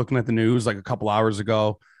just looking at the news like a couple hours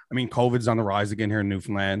ago. I mean, COVID's on the rise again here in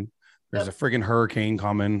Newfoundland. There's a Yep. friggin' hurricane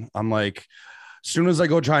coming. I'm like, as soon as I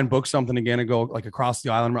go try and book something again and go like across the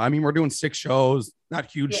island, I mean, we're doing 6 shows,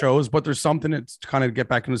 not huge Yeah. shows, but there's something that's kind of get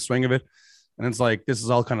back in the swing of it. And it's like this is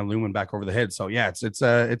all kind of looming back over the head. So yeah,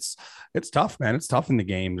 it's tough, man. It's tough in the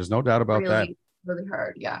game. There's no doubt about that. Really, really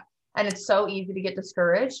hard. Yeah. And it's so easy to get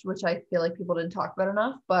discouraged, which I feel like people didn't talk about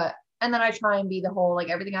enough. And then I try and be the whole, like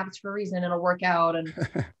everything happens for a reason, it'll work out.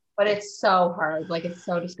 But it's so hard. Like it's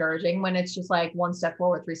so discouraging when it's just like one step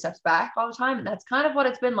forward, three steps back all the time. And that's kind of what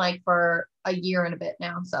it's been like for a year and a bit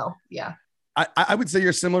now. So yeah. I would say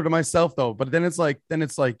you're similar to myself though, but then it's like,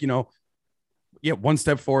 yeah, one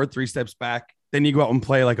step forward, three steps back. Then you go out and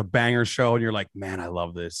play like a banger show and you're like, man, I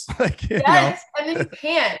love this. Like, Yes. And then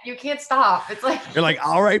you can't stop. It's like, you're like,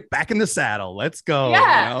 all right, back in the saddle. Let's go.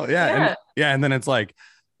 yeah, Yeah. yeah. And then it's like,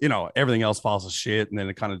 everything else falls to shit. And then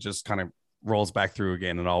it kind of rolls back through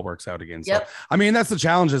again and all works out again. So, Yep. I mean, that's the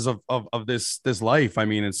challenges of this life. I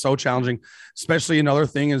mean, it's so challenging, especially another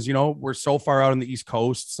thing is, we're so far out on the East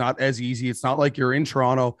Coast. It's not as easy. It's not like you're in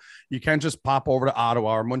Toronto. You can't just pop over to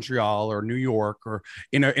Ottawa or Montreal or New York or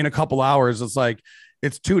in a couple hours. It's like,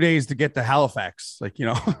 it's 2 days to get to Halifax. Like,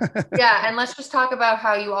 Yeah. And let's just talk about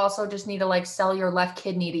how you also just need to like sell your left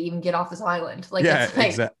kidney to even get off this island. Like, yeah, it's like,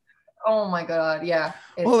 exactly. oh my God. Yeah.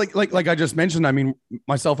 Well, like I just mentioned, I mean,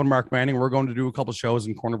 myself and Mark Manning, we're going to do a couple shows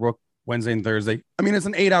in Corner Brook Wednesday and Thursday. I mean, it's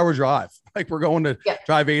an 8-hour drive. Like we're going to Yeah.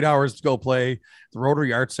 drive 8 hours to go play the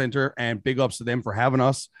Rotary Arts Center, and big ups to them for having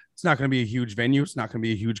us. It's not going to be a huge venue. It's not going to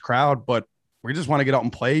be a huge crowd, but we just want to get out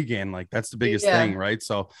and play again. Like that's the biggest thing, Yeah. right?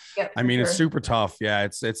 So, Yeah, I for mean, it's sure. super tough. Yeah,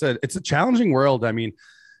 it's a challenging world. I mean,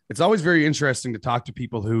 it's always very interesting to talk to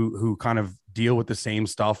people who kind of deal with the same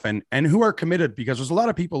stuff and who are committed, because there's a lot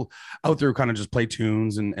of people out there who kind of just play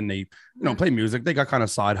tunes and they Mhm. play music. They got kind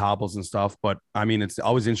of side hobbles and stuff, but I mean it's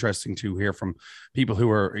always interesting to hear from people who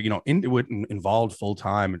are into it and involved full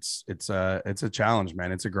time. It's a challenge,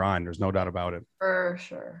 man. It's a grind, there's no doubt about it. For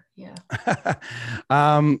sure. Yeah.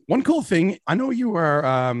 One cool thing, I know you're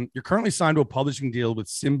currently signed to a publishing deal with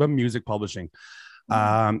Simba Music Publishing.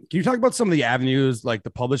 Mhm. Can you talk about some of the avenues like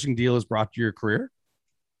the publishing deal has brought to your career?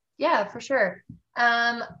 Yeah, for sure.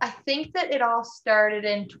 I think that it all started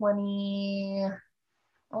in I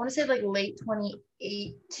want to say like late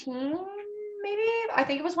 2018, maybe. I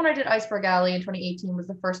think it was when I did Iceberg Alley in 2018 was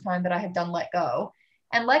the first time that I had done Let Go.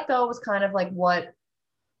 And Let Go was kind of like what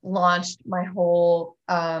launched my whole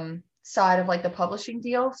side of like the publishing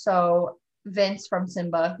deal. So Vince from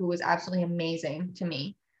Simba, who was absolutely amazing to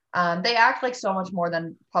me. They act like so much more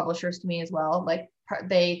than publishers to me as well. Like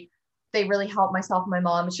they really help myself and my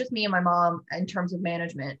mom. It's just me and my mom in terms of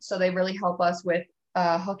management. So they really help us with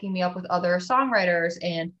hooking me up with other songwriters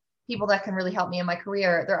and people that can really help me in my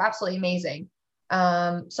career. They're absolutely amazing.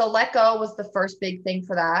 So Let Go was the first big thing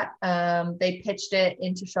for that. They pitched it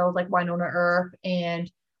into shows like Winona Earp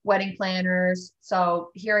and Wedding Planners.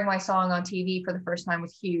 So hearing my song on TV for the first time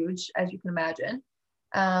was huge, as you can imagine.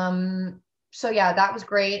 So yeah, that was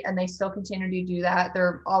great. And they still continue to do that.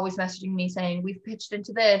 They're always messaging me saying, we've pitched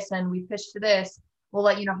into this and we've pitched to this. We'll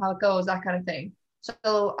let you know how it goes, that kind of thing.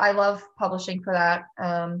 So I love publishing for that.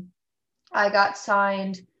 I got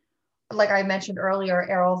signed, like I mentioned earlier,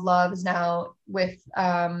 Arrow of Love is now with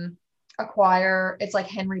a choir. It's like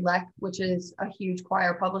Henry Leck, which is a huge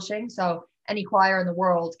choir publishing. So any choir in the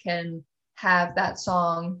world can have that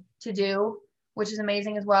song to do, which is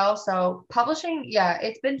amazing as well. So publishing, yeah,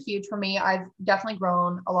 it's been huge for me. I've definitely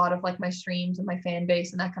grown a lot of like my streams and my fan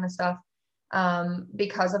base and that kind of stuff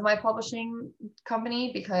because of my publishing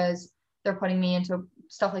company, because they're putting me into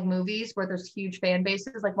stuff like movies where there's huge fan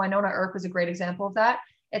bases. Like Winona Earp is a great example of that.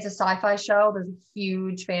 It's a sci-fi show. There's a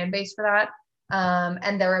huge fan base for that.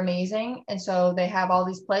 And they're amazing. And so they have all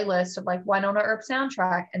these playlists of like Winona Earp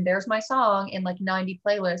soundtrack, and there's my song in like 90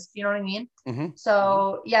 playlists. You know what I mean? Mm-hmm.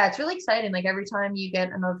 So yeah, it's really exciting. Like every time you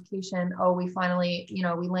get a notification, oh, we finally,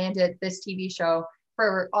 we landed this TV show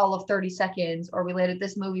for all of 30 seconds, or we landed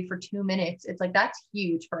this movie for 2 minutes. It's like, that's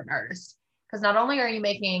huge for an artist. Because not only are you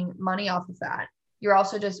making money off of that, you're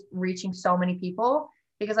also just reaching so many people.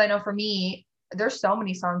 Because I know for me, there's so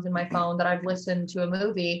many songs in my phone that I've listened to a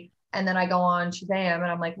movie and then I go on Shazam and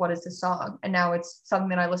I'm like, what is this song? And now it's something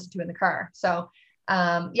that I listen to in the car. So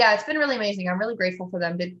yeah, it's been really amazing. I'm really grateful for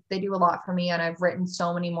them. They do a lot for me, and I've written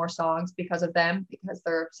so many more songs because of them, because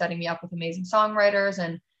they're setting me up with amazing songwriters.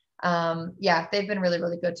 And yeah, they've been really,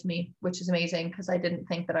 really good to me, which is amazing because I didn't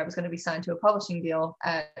think that I was going to be signed to a publishing deal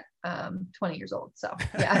at 20 years old. So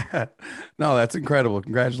yeah. No, that's incredible.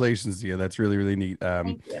 Congratulations to you. That's really, really neat.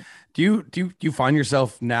 Thank you. Do you find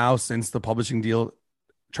yourself now, since the publishing deal,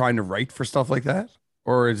 trying to write for stuff like that?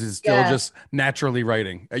 Or is it still Yeah. just naturally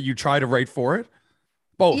writing? You try to write for it?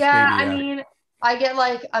 Both, Yeah, maybe. I Yeah. mean, I get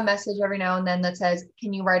like a message every now and then that says,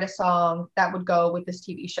 "Can you write a song that would go with this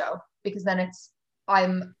TV show?" Because then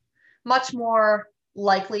I'm much more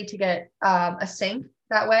likely to get a sync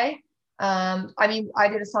that way. I mean, I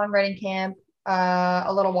did a songwriting camp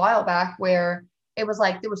a little while back where it was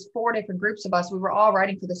like there was 4 different groups of us. We were all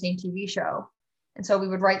writing for the same TV show, and so we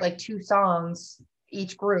would write like 2 songs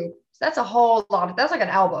each group. So that's a whole lot. That's like an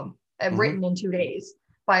album Hmm. written in 2 days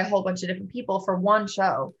by a whole bunch of different people for one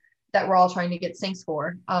show that we're all trying to get syncs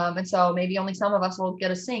for. And so maybe only some of us will get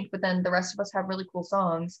a sync, but then the rest of us have really cool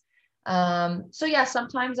songs. So yeah,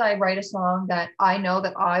 sometimes I write a song that I know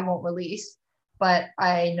that I won't release, but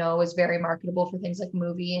I know is very marketable for things like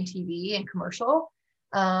movie and TV and commercial.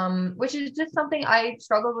 Which is just something I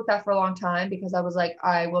struggled with that for a long time because I was like,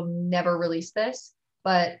 I will never release this,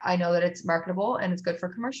 but I know that it's marketable and it's good for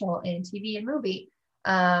commercial and TV and movie.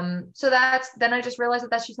 So then I just realized that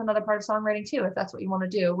that's just another part of songwriting too, if that's what you want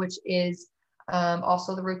to do, which is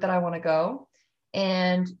also the route that I want to go.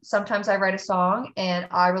 And sometimes I write a song and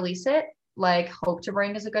I release it, like Hope to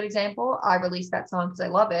Bring is a good example. I released that song because I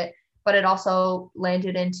love it, but it also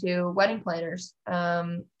landed into Wedding Planners,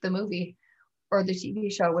 the movie or the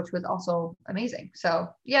TV show, which was also amazing. So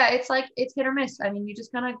yeah, it's like, it's hit or miss. I mean, you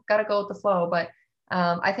just kind of got to go with the flow, but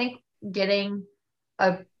I think getting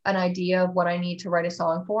a an idea of what I need to write a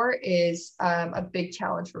song for is a big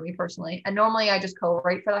challenge for me personally. And normally I just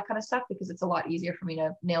co-write for that kind of stuff because it's a lot easier for me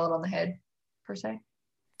to nail it on the head, per se.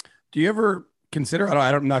 Do you ever consider,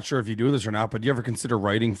 I'm not sure if you do this or not, but do you ever consider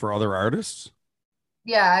writing for other artists?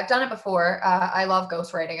 Yeah, I've done it before. I love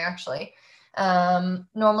ghostwriting actually.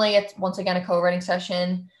 Normally it's once again a co-writing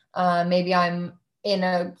session. Maybe I'm in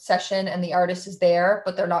a session and the artist is there,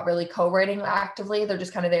 but they're not really co-writing actively. They're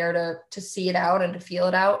just kind of there to see it out and to feel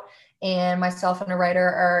it out. And myself and a writer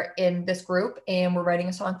are in this group and we're writing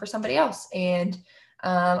a song for somebody else. And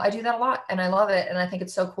I do that a lot and I love it. And I think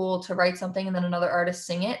it's so cool to write something and then another artist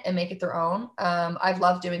sing it and make it their own. I've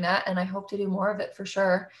loved doing that and I hope to do more of it for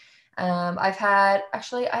sure. I've had,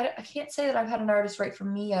 actually, I can't say that I've had an artist write for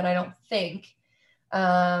me yet, I don't think.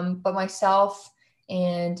 But myself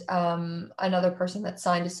and another person that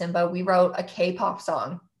signed to Simba, we wrote a K-pop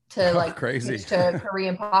song to like Crazy. pitch to a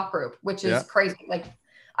Korean pop group, which is Yeah. crazy. Like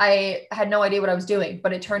I had no idea what I was doing,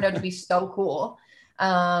 but it turned out to be so cool.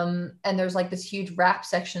 And there's like this huge rap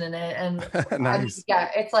section in it. And Nice. yeah,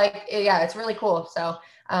 it's like, yeah, it's really cool. So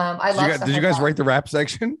I love stuff Did you like guys that. write the rap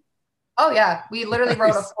section? Oh yeah, we literally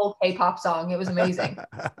wrote a Nice. full K-pop song. It was amazing.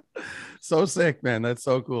 So sick, man. That's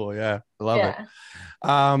so cool. Yeah, I love it. Yeah.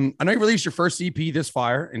 I know you released your first EP, This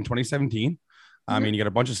Fire, in 2017. I Mhm. mean, you got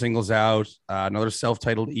a bunch of singles out, another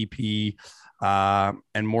self-titled EP,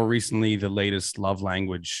 and more recently, the latest, Love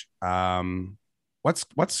Language. What's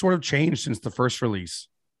sort of changed since the first release?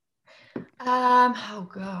 Oh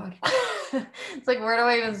God. It's like, where do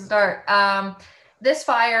I even start? This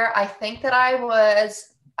fire, I think that I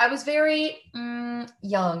was very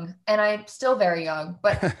young and I'm still very young,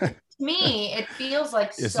 but to me, it feels like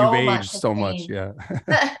Yes, you've so much aged has so much. changed. Yeah.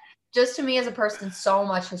 Just to me as a person, so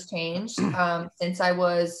much has changed since it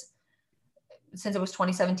was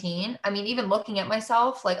 2017. I mean, even looking at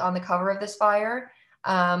myself like on the cover of This Fire,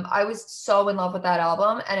 I was so in love with that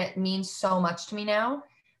album and it means so much to me now.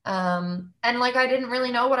 And like I didn't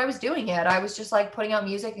really know what I was doing yet. I was just like putting out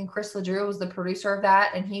music and Chris LeDrew was the producer of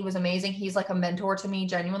that and he was amazing. He's like a mentor to me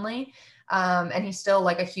genuinely. And he's still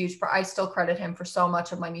like I still credit him for so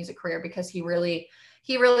much of my music career because he really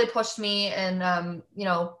pushed me and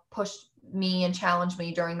pushed me and challenged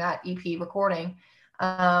me during that EP recording.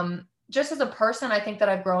 Just as a person, I think that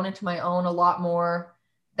I've grown into my own a lot more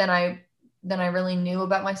than I really knew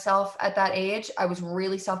about myself at that age. I was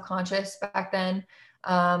really self-conscious back then.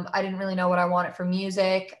 I didn't really know what I wanted for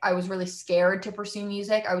music. I was really scared to pursue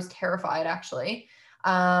music. I was terrified actually.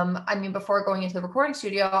 I mean, before going into the recording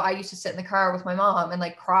studio, I used to sit in the car with my mom and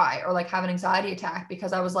like cry or like have an anxiety attack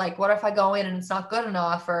because I was like, what if I go in and it's not good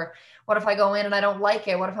enough? Or what if I go in and I don't like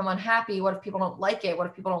it? What if I'm unhappy? What if people don't like it? What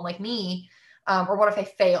if people don't like me? Or what if I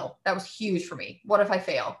fail? That was huge for me. What if I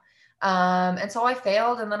fail? And so I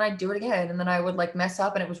failed and then I'd do it again. And then I would like mess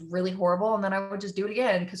up and it was really horrible. And then I would just do it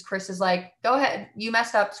again because Chris is like, go ahead, you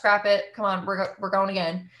messed up, scrap it. Come on, we're going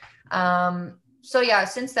again. So yeah,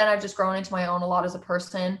 since then I've just grown into my own a lot as a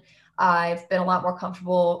person. I've been a lot more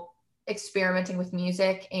comfortable experimenting with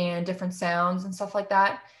music and different sounds and stuff like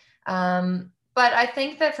that. But I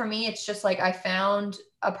think that for me, it's just like I found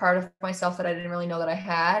a part of myself that I didn't really know that I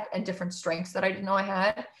had and different strengths that I didn't know I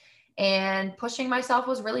had. And pushing myself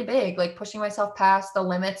was really big, like pushing myself past the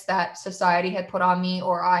limits that society had put on me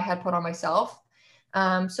or I had put on myself.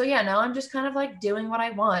 So yeah, now I'm just kind of like doing what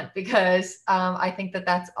I want because I think that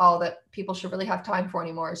that's all that people should really have time for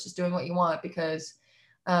anymore is just doing what you want because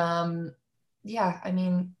yeah, I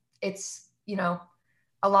mean, it's,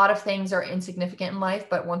 a lot of things are insignificant in life,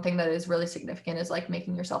 but one thing that is really significant is like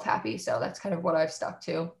making yourself happy. So that's kind of what I've stuck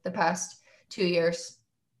to the past 2 years.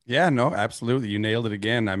 Yeah, no, absolutely. You nailed it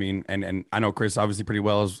again. I mean, and I know Chris obviously pretty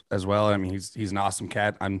well as well. I mean, he's an awesome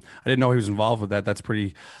cat. I didn't know he was involved with that. That's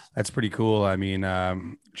pretty cool. I mean,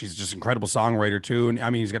 she's just an incredible songwriter too. And I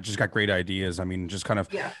mean, he's just got great ideas. I mean, just kind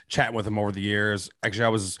of Yeah. chatting with him over the years. Actually, I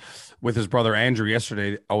was with his brother Andrew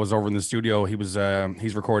yesterday. I was over in the studio. He's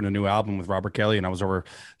recording a new album with Robert Kelly, and I was over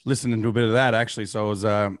listening to a bit of that actually. So it was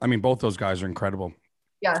I mean, both those guys are incredible.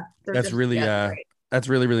 Yeah. That's really They're great. that's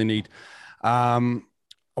really really neat. Um,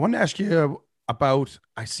 I wanted to ask you about.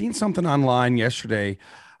 I seen something online yesterday,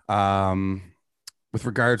 um, with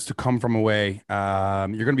regards to "Come From Away." You're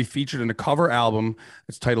going to be featured in a cover album.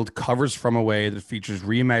 It's titled "Covers From Away" that features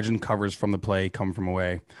reimagined covers from the play "Come From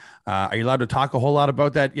Away." Are you allowed to talk a whole lot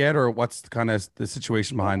about that yet, or what's kind of the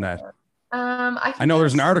situation behind that? I I can know kind of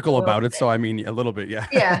there's an article spoil about it, it. so I mean a little bit, yeah.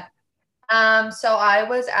 Yeah. So I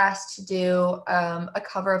was asked to do a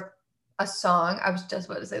cover of a song. I was just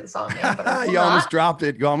about to say the song name, but I will You not. almost dropped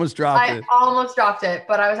it. You almost dropped I it. almost dropped it,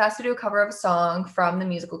 but I was asked to do a cover of a song from the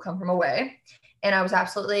musical Come From Away. And I was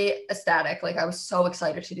absolutely ecstatic. Like I was so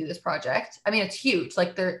excited to do this project. I mean, it's huge.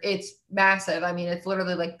 Like it's massive. I mean, it's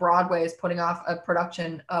literally like Broadway is putting off a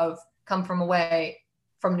production of Come From Away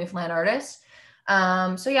from Newfoundland artists.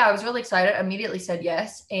 So yeah, I was really excited. Immediately said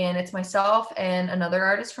yes. And it's myself and another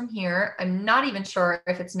artist from here. I'm not even sure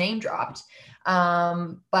if it's name dropped.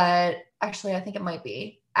 But actually I think it might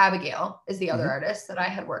be. Abigail is the other artist that I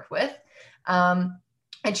had worked with.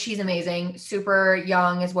 And she's amazing, super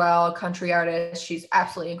young as well, country artist. She's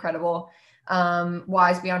absolutely incredible.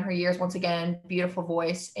 Wise beyond her years, once again, beautiful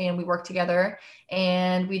voice. And we worked together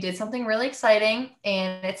and we did something really exciting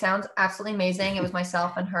and it sounds absolutely amazing. It was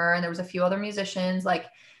myself and her, and there was a few other musicians like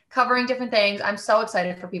covering different things. I'm so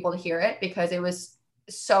excited for people to hear it because it was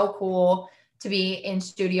so cool to be in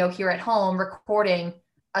studio here at home recording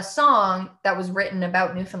a song that was written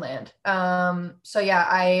about Newfoundland. So yeah,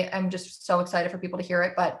 I am just so excited for people to hear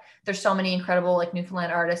it, but there's so many incredible like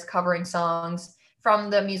Newfoundland artists covering songs from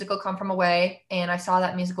the musical Come From Away. And I saw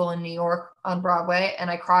that musical in New York on Broadway and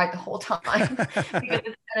I cried the whole time because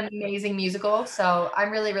it's an amazing musical. So I'm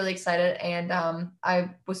really, really excited. And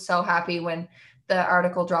I was so happy when the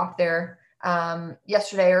article dropped there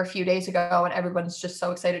yesterday or a few days ago, and everyone's just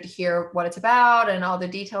so excited to hear what it's about and all the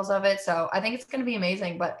details of it. So I think it's going to be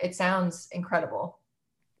amazing, but it sounds incredible.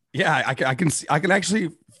 Yeah, I can see, I can actually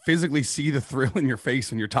physically see the thrill in your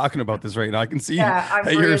face when you're talking about this right now. I can see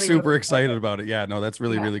that you're really, super excited about it. Yeah, no, that's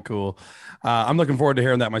really, really cool. I'm looking forward to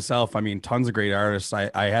hearing that myself. I mean, tons of great artists. I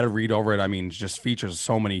had to read over it. I mean, just features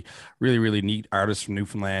so many really, really neat artists from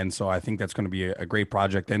Newfoundland. So I think that's going to be a great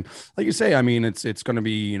project. And like you say, I mean, it's going to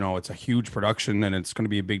be, you know, it's a huge production and it's going to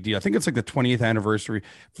be a big deal. I think it's like the 20th anniversary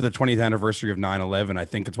for the 20th anniversary of 9/11. I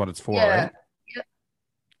think it's what it's for, right?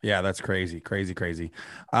 Yeah, that's crazy, crazy, crazy.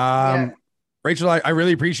 Rachel, I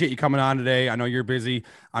really appreciate you coming on today. I know you're busy.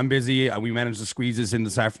 I'm busy. We managed to squeeze this in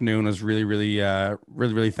this afternoon. I was really,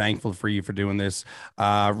 really thankful for you for doing this.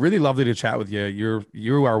 Really lovely to chat with you.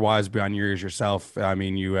 You are wise beyond your years yourself. I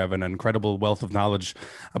mean, you have an incredible wealth of knowledge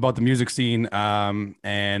about the music scene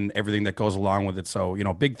and everything that goes along with it. So, you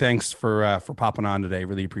know, big thanks for popping on today.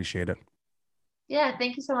 Really appreciate it. Yeah,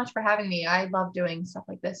 thank you so much for having me. I love doing stuff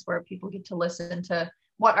like this where people get to listen to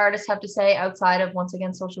what artists have to say outside of, once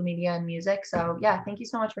again, social media and music. So yeah, thank you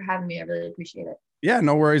so much for having me. I really appreciate it. Yeah,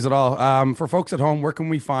 no worries at all. For folks at home, where can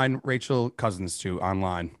we find Rachel Cousins to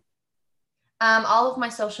online? All of my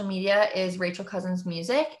social media is Rachel Cousins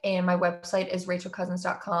Music, and my website is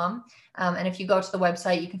rachelcousins.com. And if you go to the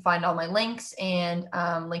website, you can find all my links and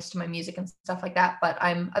links to my music and stuff like that. But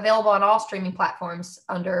I'm available on all streaming platforms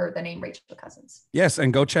under the name Rachel Cousins. Yes,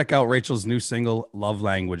 and go check out Rachel's new single, Love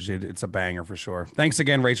Language. It's a banger for sure. Thanks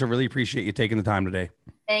again, Rachel. Really appreciate you taking the time today.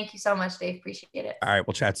 Thank you so much, Dave. Appreciate it. All right,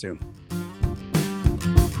 we'll chat soon.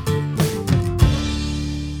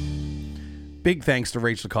 Big thanks to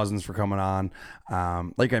Rachel Cousins for coming on.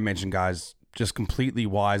 Like I mentioned, guys, just completely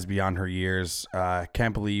wise beyond her years.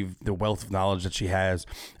 Can't believe the wealth of knowledge that she has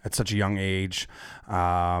at such a young age.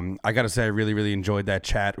 I got to say, I really, really enjoyed that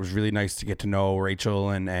chat. It was really nice to get to know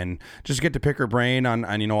Rachel and just get to pick her brain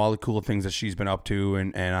on you know, all the cool things that she's been up to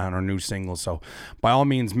and on her new single. So by all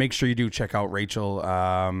means, make sure you do check out Rachel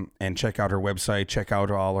and check out her website, check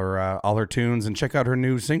out all her tunes, and check out her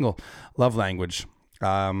new single, Love Language.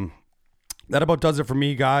 That about does it for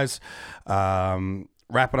me, guys.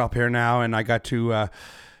 Wrap it up here now, and I got to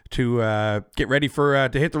get ready for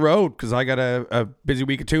to hit the road because I got a busy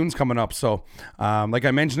week of tunes coming up. So, like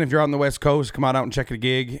I mentioned, if you're out on the West Coast, come on out and check a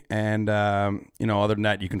gig. And you know, other than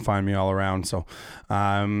that, you can find me all around. So,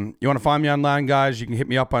 you want to find me online, guys? You can hit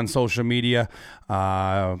me up on social media,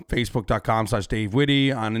 Facebook.com/Dave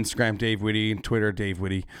Whitty, on Instagram, Dave Whitty, Twitter, Dave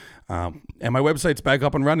Whitty. And my website's back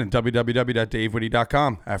up and running,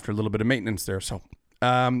 www.davewhitty.com, after a little bit of maintenance there. So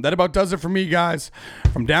that about does it for me, guys.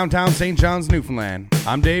 From downtown St. John's, Newfoundland,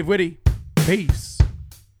 I'm Dave Whitty. Peace.